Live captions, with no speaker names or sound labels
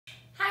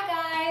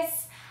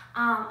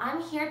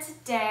I'm here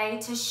today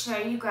to show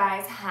you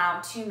guys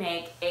how to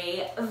make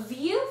a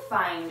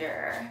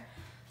viewfinder.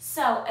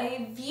 So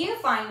a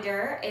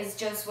viewfinder is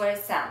just what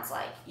it sounds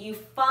like. You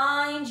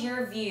find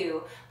your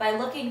view by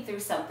looking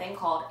through something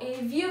called a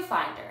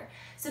viewfinder.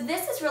 So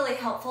this is really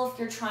helpful if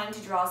you're trying to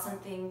draw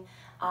something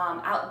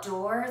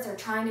outdoors or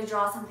trying to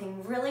draw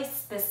something really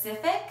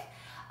specific.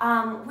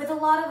 With a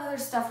lot of other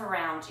stuff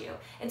around you.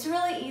 It's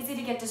really easy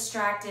to get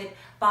distracted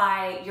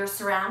by your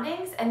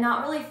surroundings and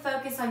not really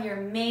focus on your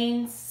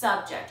main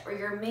subject or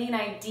your main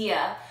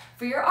idea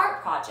for your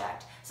art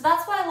project. So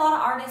that's why a lot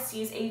of artists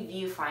use a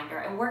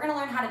viewfinder, and we're going to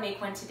learn how to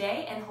make one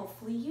today and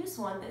hopefully use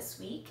one this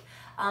week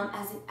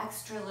as an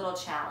extra little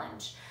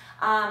challenge.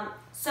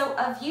 So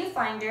a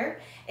viewfinder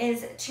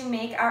is to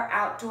make our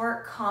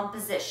outdoor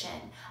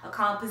composition. A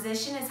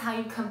composition is how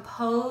you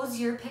compose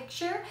your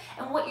picture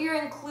and what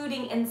you're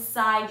including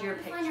inside your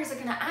picture. Viewfinders are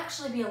going to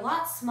actually be a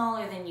lot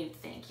smaller than you'd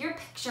think. Your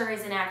picture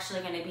isn't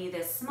actually going to be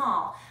this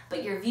small,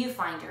 but your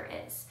viewfinder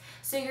is.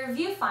 So your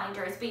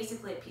viewfinder is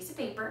basically a piece of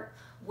paper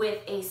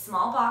with a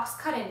small box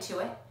cut into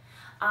it.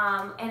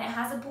 And it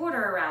has a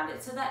border around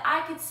it so that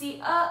I could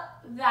see,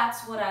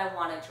 that's what I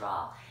want to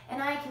draw.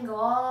 And I can go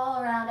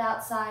all around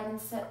outside and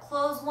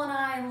close one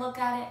eye and look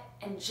at it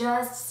and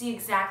just see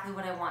exactly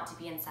what I want to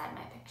be inside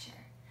my picture.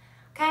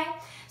 Okay?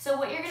 So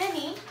what you're going to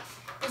need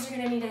is you're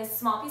going to need a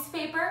small piece of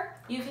paper.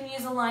 You can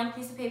use a lined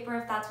piece of paper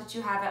if that's what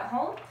you have at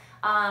home.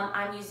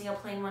 I'm using a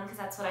plain one because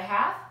that's what I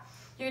have.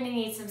 You're going to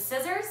need some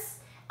scissors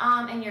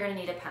and you're going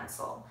to need a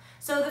pencil.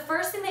 So the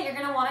first thing that you're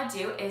going to want to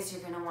do is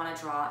you're going to want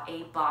to draw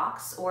a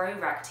box or a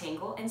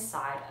rectangle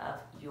inside of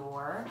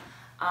your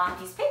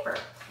piece of paper.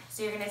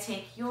 So you're going to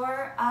take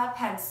your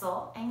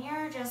pencil and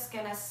you're just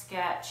going to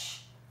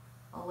sketch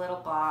a little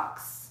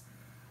box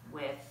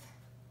with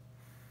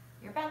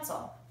your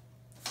pencil.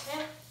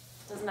 Okay?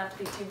 Doesn't have to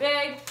be too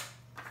big.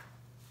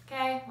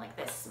 Okay, like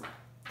this.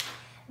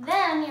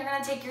 Then you're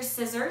going to take your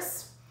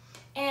scissors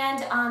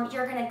and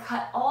you're going to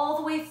cut all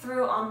the way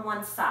through on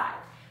one side.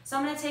 So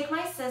I'm going to take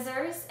my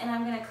scissors and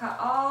I'm going to cut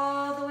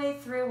all the way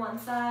through one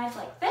side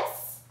like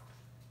this.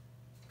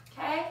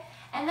 Okay?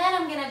 And then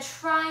I'm going to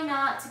try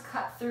not to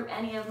cut through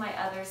any of my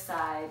other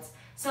sides.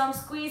 So I'm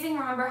squeezing.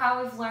 Remember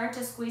how we've learned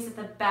to squeeze at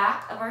the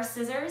back of our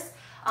scissors?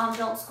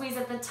 Don't squeeze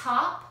at the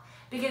top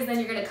because then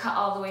you're going to cut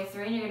all the way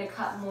through and you're going to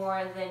cut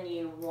more than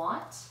you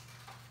want.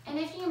 And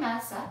if you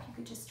mess up, you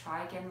could just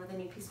try again with a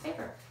new piece of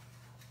paper.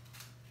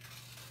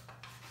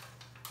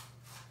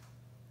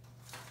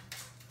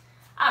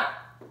 All right.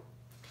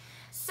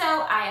 So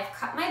I have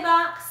cut my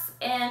box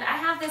and I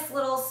have this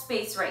little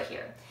space right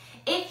here.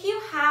 If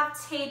you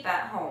have tape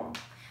at home,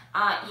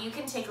 you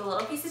can take a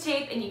little piece of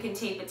tape and you can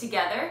tape it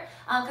together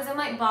because it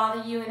might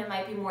bother you and it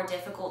might be more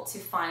difficult to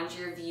find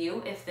your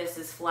view if this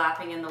is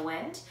flapping in the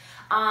wind.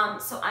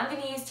 So I'm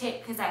going to use tape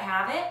because I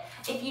have it.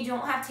 If you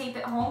don't have tape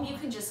at home, you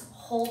can just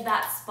hold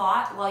that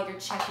spot while you're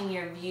checking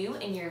your view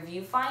in your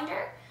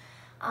viewfinder.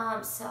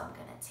 So I'm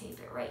going to tape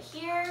it right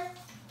here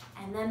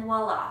and then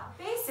voila.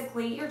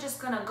 Basically, you're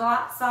just going to go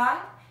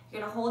outside,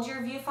 you're going to hold your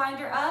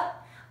viewfinder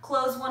up,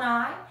 close one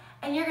eye,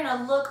 and you're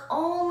gonna look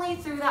only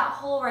through that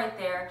hole right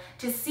there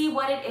to see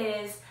what it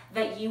is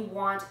that you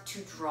want to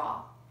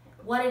draw.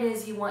 What it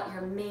is you want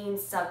your main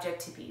subject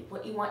to be,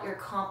 what you want your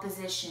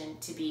composition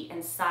to be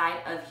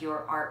inside of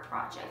your art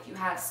project. You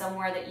have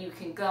somewhere that you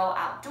can go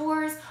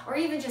outdoors or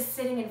even just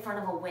sitting in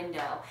front of a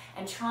window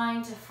and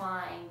trying to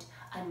find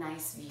a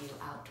nice view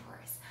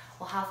outdoors.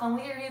 Well, have fun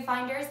with your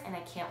viewfinders and I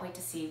can't wait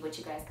to see what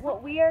you guys think.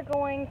 What we are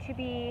going to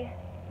be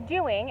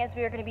doing is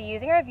we are going to be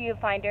using our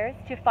viewfinders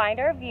to find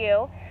our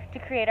view, to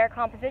create our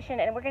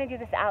composition, and we're going to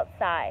do this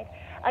outside.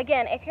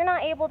 Again, if you're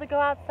not able to go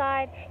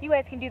outside, you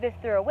guys can do this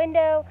through a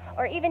window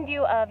or even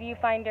do a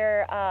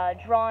viewfinder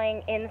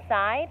drawing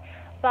inside.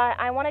 But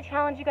I want to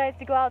challenge you guys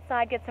to go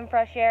outside, get some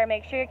fresh air,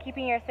 make sure you're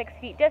keeping your 6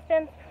 feet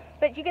distance,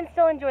 but you can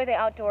still enjoy the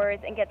outdoors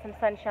and get some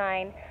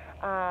sunshine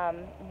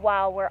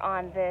while we're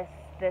on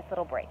this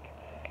little break.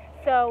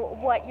 So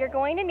what you're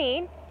going to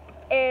need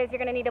is you're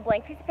going to need a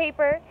blank piece of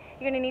paper,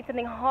 you're going to need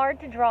something hard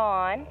to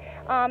draw on,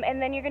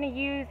 and then you're going to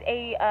use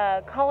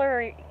a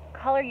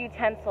color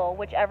utensil,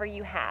 whichever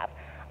you have.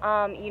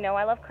 You know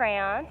I love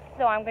crayons,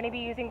 so I'm going to be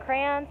using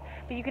crayons,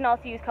 but you can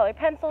also use colored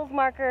pencils,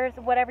 markers,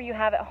 whatever you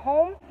have at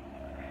home.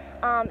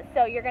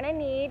 So you're going to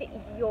need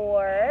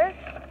your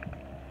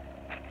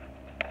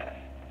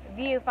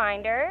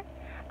viewfinder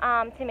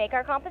to make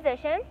our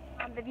composition.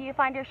 The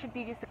viewfinder should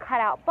be just a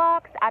cutout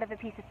box out of a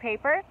piece of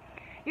paper.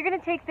 You're going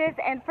to take this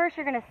and first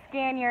you're going to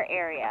scan your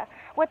area.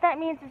 What that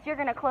means is you're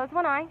going to close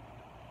one eye,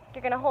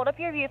 you're going to hold up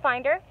your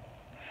viewfinder,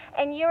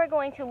 and you are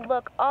going to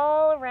look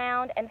all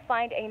around and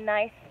find a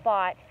nice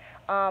spot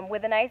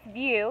with a nice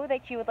view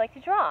that you would like to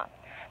draw.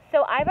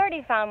 So I've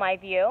already found my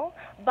view,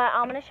 but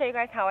I'm going to show you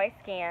guys how I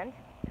scanned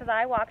because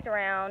I walked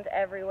around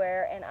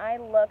everywhere and I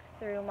looked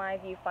through my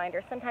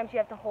viewfinder. Sometimes you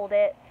have to hold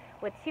it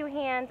with 2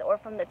 hands or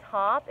from the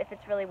top if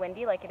it's really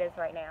windy like it is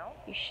right now.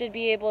 You should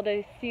be able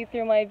to see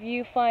through my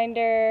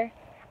viewfinder.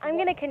 I'm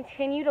going to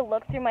continue to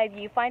look through my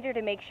viewfinder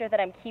to make sure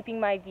that I'm keeping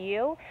my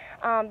view,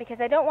 because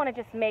I don't want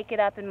to just make it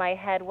up in my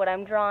head what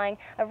I'm drawing.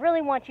 I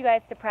really want you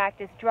guys to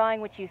practice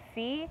drawing what you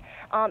see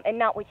and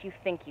not what you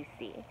think you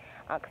see.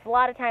 Because a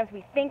lot of times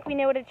we think we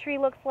know what a tree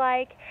looks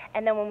like,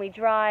 and then when we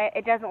draw it,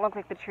 it doesn't look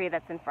like the tree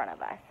that's in front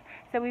of us.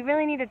 So we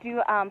really need to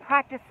do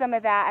practice some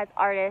of that as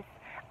artists,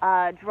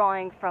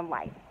 drawing from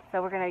life.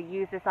 So we're going to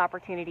use this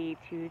opportunity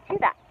to do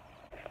that.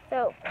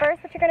 So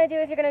first what you're going to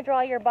do is you're going to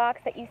draw your box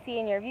that you see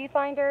in your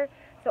viewfinder.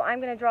 So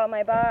I'm going to draw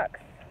my box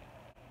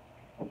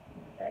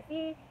that I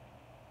see.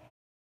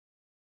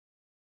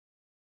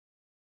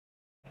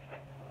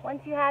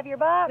 Once you have your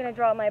box, I'm going to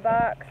draw my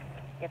box.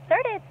 Get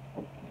started.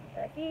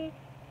 That I see.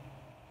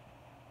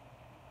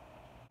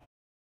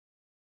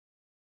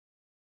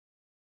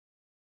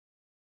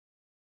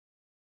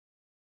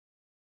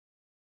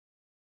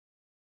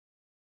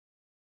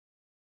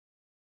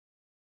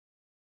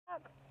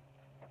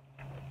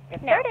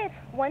 Get started.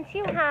 Once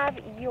you have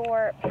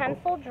your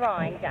pencil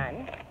drawing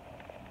done,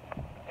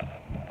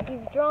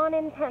 you've drawn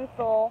in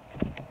pencil,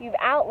 you've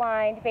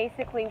outlined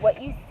basically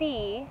what you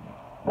see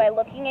by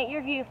looking at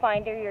your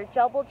viewfinder, you're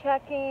double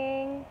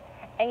checking,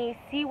 and you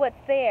see what's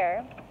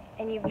there,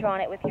 and you've drawn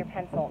it with your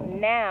pencil.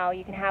 Now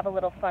you can have a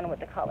little fun with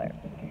the color.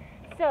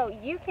 So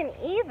you can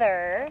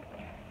either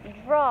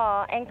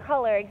draw and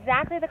color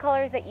exactly the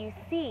colors that you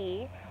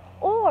see,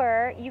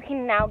 or you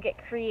can now get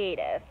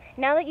creative.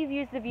 Now that you've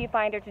used the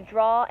viewfinder to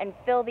draw and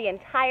fill the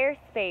entire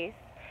space,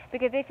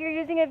 because if you're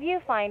using a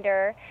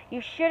viewfinder,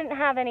 you shouldn't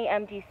have any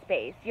empty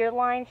space. Your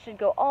line should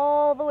go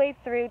all the way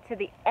through to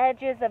the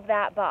edges of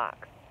that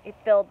box. It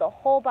filled the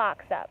whole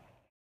box up.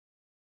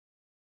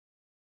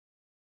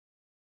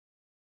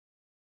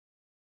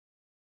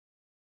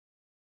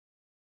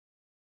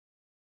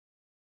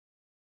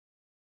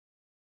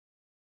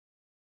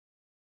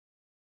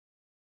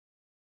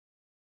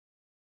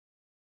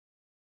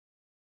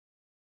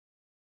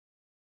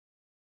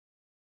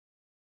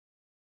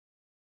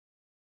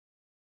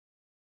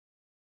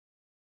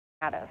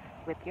 Out of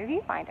with your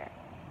viewfinder.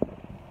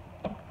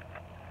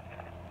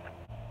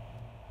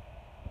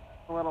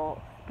 A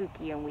little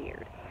spooky and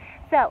weird.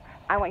 So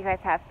I want you guys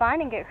to have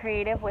fun and get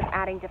creative with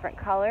adding different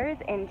colors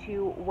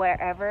into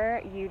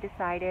wherever you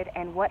decided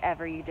and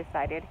whatever you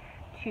decided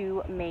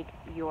to make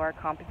your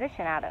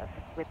composition out of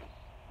with